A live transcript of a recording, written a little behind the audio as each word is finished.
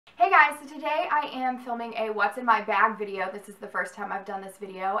Hey guys, so today I am filming a what's in my bag video. This is the first time I've done this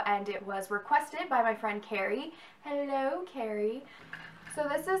video and it was requested by my friend Carrie. Hello Carrie. So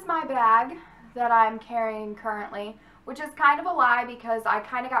this is my bag that I'm carrying currently, which is kind of a lie because I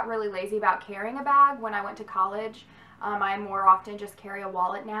kind of got really lazy about carrying a bag when I went to college. I more often just carry a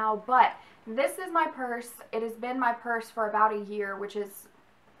wallet now, but this is my purse. It has been my purse for about a year, which is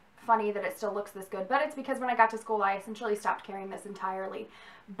funny that it still looks this good, but it's because when I got to school I essentially stopped carrying this entirely.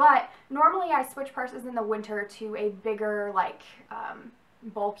 But normally I switch purses in the winter to a bigger, like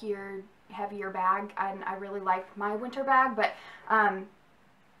bulkier, heavier bag, and I really like my winter bag, but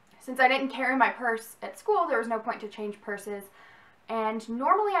since I didn't carry my purse at school, there was no point to change purses. And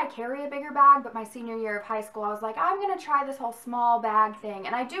normally I carry a bigger bag, but my senior year of high school I was like, I'm gonna try this whole small bag thing,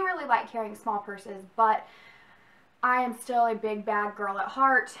 and I do really like carrying small purses, but I am still a big bag girl at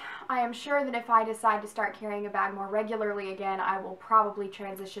heart. I am sure that if I decide to start carrying a bag more regularly again, I will probably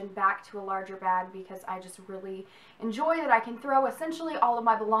transition back to a larger bag because I just really enjoy that I can throw essentially all of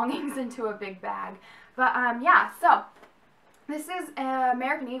my belongings into a big bag. But yeah, so this is an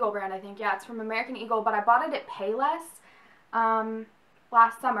American Eagle brand, I think. Yeah, it's from American Eagle, but I bought it at Payless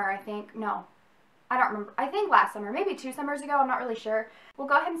last summer, I think. No, I don't remember. I think last summer, maybe 2 summers ago, I'm not really sure. We'll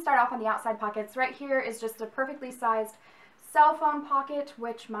go ahead and start off on the outside pockets. Right here is just a perfectly sized cell phone pocket,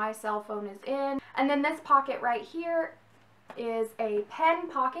 which my cell phone is in. And then this pocket right here is a pen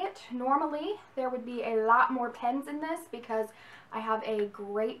pocket. Normally, there would be a lot more pens in this because I have a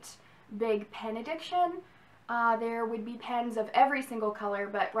great big pen addiction. There would be pens of every single color,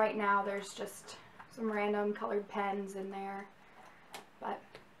 but right now there's just some random colored pens in there. But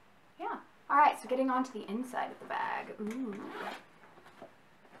yeah. Alright, so getting on to the inside of the bag. Ooh.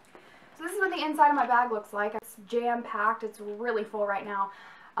 So this is what the inside of my bag looks like. It's jam-packed. It's really full right now.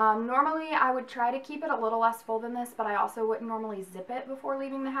 Normally I would try to keep it a little less full than this, but I also wouldn't normally zip it before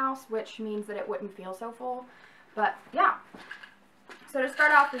leaving the house, which means that it wouldn't feel so full. But yeah. So to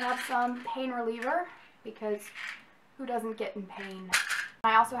start off, we have some pain reliever, because who doesn't get in pain?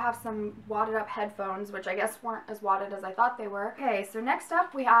 I also have some wadded up headphones, which I guess weren't as wadded as I thought they were. Okay, so next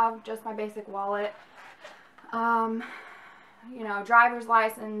up we have just my basic wallet. You know, driver's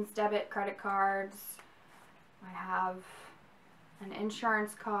license, debit, credit cards. I have an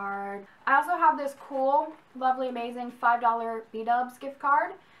insurance card. I also have this cool, lovely, amazing $5 B-Dubs gift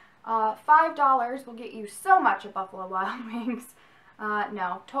card. $5 will get you so much at Buffalo Wild Wings.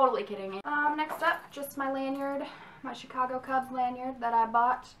 No, totally kidding. Next up, just my lanyard. My Chicago Cubs lanyard that I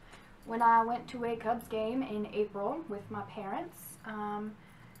bought when I went to a Cubs game in April with my parents.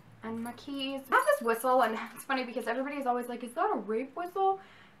 And my keys. I have this whistle, and it's funny because everybody is always like, is that a rape whistle?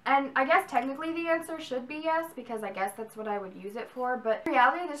 And I guess technically the answer should be yes, because I guess that's what I would use it for. But in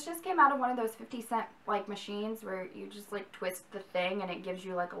reality, this just came out of one of those 50-cent like machines where you just like twist the thing and it gives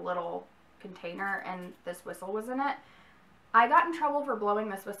you like a little container, and this whistle was in it. I got in trouble for blowing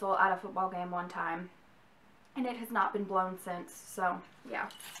this whistle at a football game one time, and it has not been blown since, so yeah.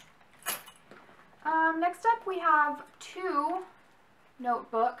 Next up we have 2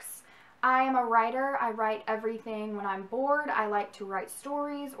 notebooks. I am a writer. I write everything when I'm bored. I like to write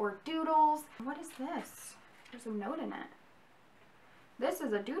stories or doodles. What is this? There's a note in it. This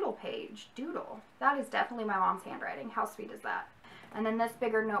is a doodle page. Doodle. That is definitely my mom's handwriting. How sweet is that? And then this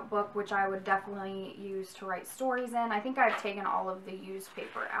bigger notebook, which I would definitely use to write stories in. I think I've taken all of the used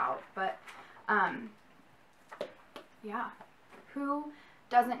paper out, but yeah, who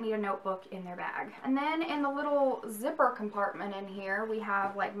doesn't need a notebook in their bag? And then in the little zipper compartment in here, we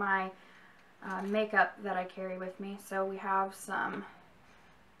have like my makeup that I carry with me. So we have some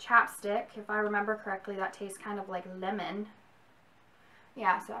chapstick. If I remember correctly, that tastes kind of like lemon.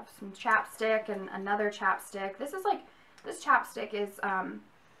 Yeah, so I have some chapstick and another chapstick. This chapstick is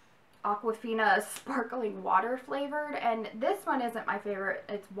Aquafina sparkling water flavored, and this one isn't my favorite.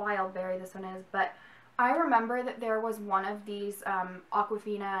 It's wild berry, this one is, but I remember that there was one of these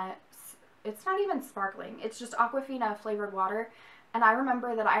Aquafina, it's not even sparkling, it's just Aquafina flavored water, and I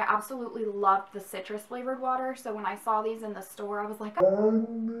remember that I absolutely loved the citrus flavored water, so when I saw these in the store, I was like, I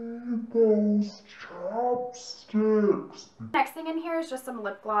need those chapsticks. Next thing in here is just some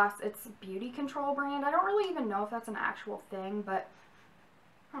lip gloss. It's Beauty Control brand. I don't really even know if that's an actual thing, but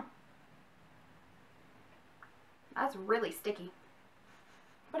that's really sticky.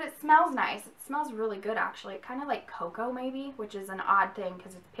 But it smells nice. It smells really good, actually. Kind of like cocoa, maybe, which is an odd thing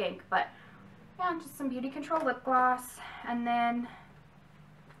because it's pink. But, yeah, just some Beauty Control lip gloss. And then,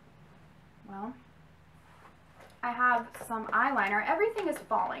 well, I have some eyeliner. Everything is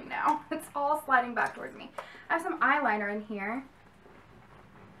falling now. It's all sliding back towards me. I have some eyeliner in here.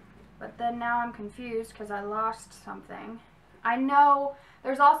 But then now I'm confused because I lost something. I know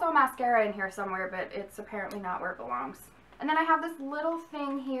there's also a mascara in here somewhere, but it's apparently not where it belongs. And then I have this little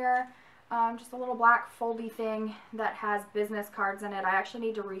thing here, just a little black foldy thing that has business cards in it. I actually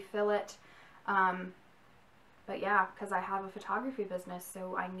need to refill it. But yeah, because I have a photography business,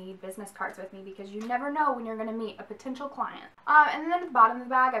 so I need business cards with me because you never know when you're going to meet a potential client. And then at the bottom of the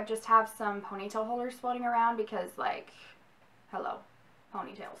bag, I just have some ponytail holders floating around because, like, hello,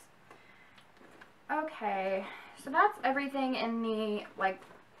 ponytails. Okay, so that's everything in the, like,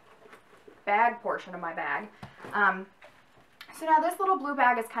 bag portion of my bag. So now this little blue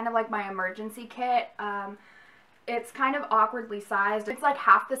bag is kind of like my emergency kit. It's kind of awkwardly sized. It's like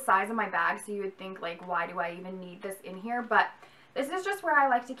half the size of my bag, so you would think, like, why do I even need this in here? But this is just where I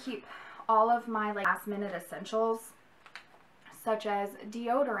like to keep all of my, like, last minute essentials, such as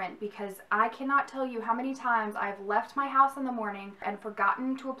deodorant, because I cannot tell you how many times I've left my house in the morning and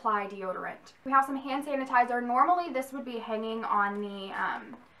forgotten to apply deodorant. We have some hand sanitizer. Normally this would be hanging on the,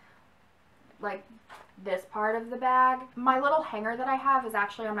 like, this part of the bag. My little hanger that I have is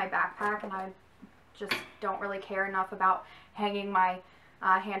actually on my backpack, and I just don't really care enough about hanging my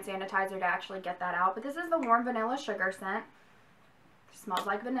hand sanitizer to actually get that out. But this is the Warm Vanilla Sugar scent. It smells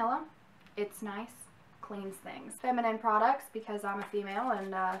like vanilla. It's nice. Cleans things. Feminine products, because I'm a female,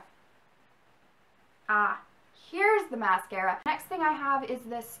 and here's the mascara. Next thing I have is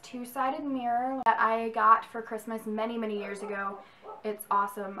this two-sided mirror that I got for Christmas many, many years ago. It's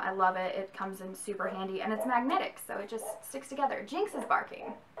awesome. I love it. It comes in super handy, and it's magnetic, so it just sticks together. Jinx is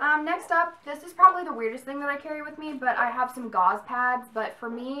barking. Next up, this is probably the weirdest thing that I carry with me, but I have some gauze pads. But for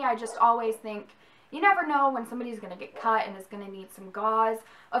me, I just always think, you never know when somebody's going to get cut and is going to need some gauze.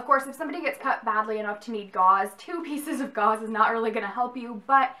 Of course, if somebody gets cut badly enough to need gauze, 2 pieces of gauze is not really going to help you,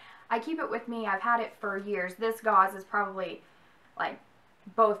 but I keep it with me. I've had it for years. This gauze is probably, like,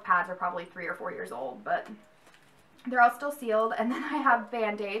 both pads are probably 3 or 4 years old, but they're all still sealed. And then I have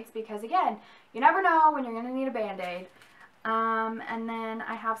Band-Aids because, again, you never know when you're going to need a Band-Aid. And then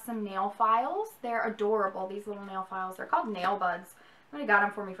I have some nail files. They're adorable, these little nail files. They're called nail buds. Somebody got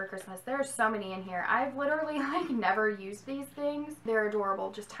them for me for Christmas. There's so many in here. I've literally, like, never used these things. They're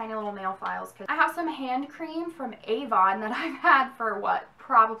adorable, just tiny little nail files. I have some hand cream from Avon that I've had for, what,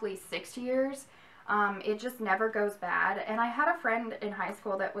 probably 6 years. It just never goes bad. And I had a friend in high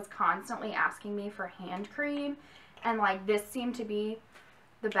school that was constantly asking me for hand cream. And, like, this seemed to be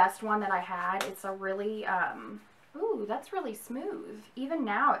the best one that I had. It's a really, ooh, that's really smooth. Even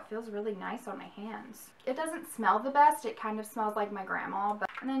now, it feels really nice on my hands. It doesn't smell the best. It kind of smells like my grandma.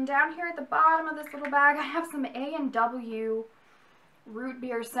 And then down here at the bottom of this little bag, I have some A&W root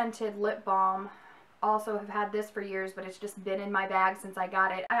beer scented lip balm. Also have had this for years, but it's just been in my bag since I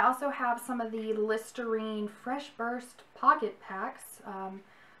got it. I also have some of the Listerine Fresh Burst pocket packs,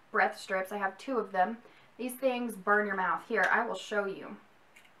 breath strips. I have 2 of them. These things burn your mouth. Here, I will show you.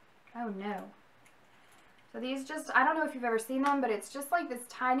 Oh no. So these just, I don't know if you've ever seen them, but it's just like this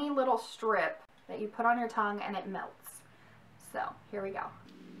tiny little strip that you put on your tongue and it melts. So, here we go.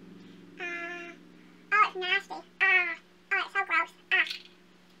 Oh, it's nasty. Oh, it's so gross. I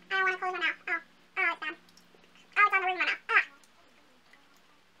don't want to close my mouth. Oh, it's done. Oh, it's on the roof of my mouth.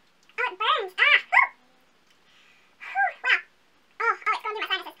 Oh, it burns. Whew. Whew, wow. Oh, it's going through my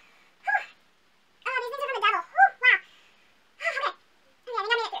sinuses. Whew. Oh, these things are from the devil. Whew, wow. Oh,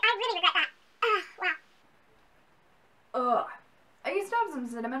 okay. I really regret that. Wow. Ugh. I used to have some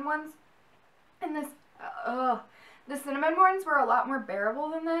cinnamon ones, and the cinnamon ones were a lot more bearable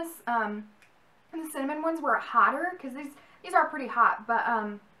than this. And the cinnamon ones were hotter, because these are pretty hot, but,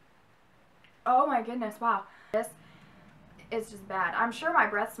 oh my goodness, wow. This is just bad. I'm sure my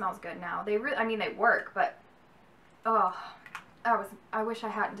breath smells good now. They really, I mean, they work, but, oh, I wish I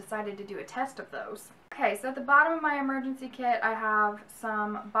hadn't decided to do a test of those. Okay, so at the bottom of my emergency kit, I have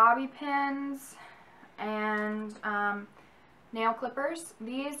some bobby pins and, nail clippers.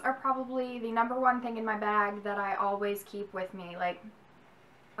 These are probably the #1 thing in my bag that I always keep with me. Like,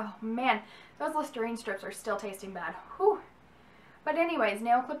 oh man, those Listerine strips are still tasting bad. Whew. But anyways,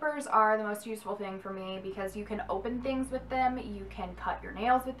 nail clippers are the most useful thing for me because you can open things with them. You can cut your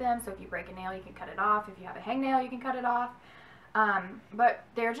nails with them. So if you break a nail, you can cut it off. If you have a hangnail, you can cut it off. But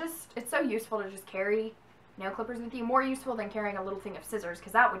they're just, it's so useful to just carry nail clippers with you. More useful than carrying a little thing of scissors,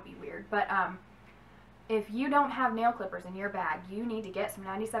 because that would be weird. But, if you don't have nail clippers in your bag, you need to get some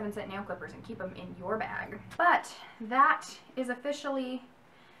 97-cent nail clippers and keep them in your bag. But that is officially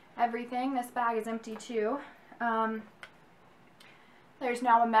everything. This bag is empty too. There's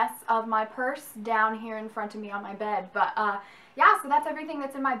now a mess of my purse down here in front of me on my bed. But yeah, so that's everything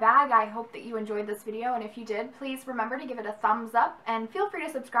that's in my bag. I hope that you enjoyed this video, and if you did, please remember to give it a thumbs up and feel free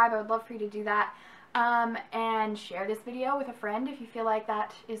to subscribe. I would love for you to do that. And share this video with a friend if you feel like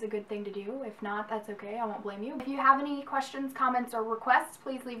that is a good thing to do. If not, that's okay. I won't blame you. If you have any questions, comments, or requests,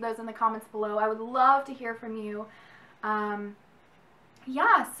 please leave those in the comments below. I would love to hear from you.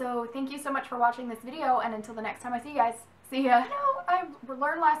 Yeah, so thank you so much for watching this video, and until the next time I see you guys, see ya. You know, I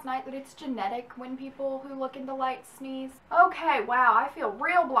learned last night that it's genetic when people who look into light sneeze. Okay, wow, I feel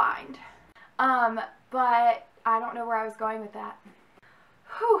real blind. But I don't know where I was going with that.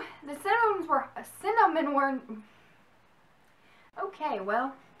 Whew, the cinnamon were... Okay,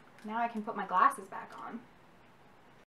 well, now I can put my glasses back on.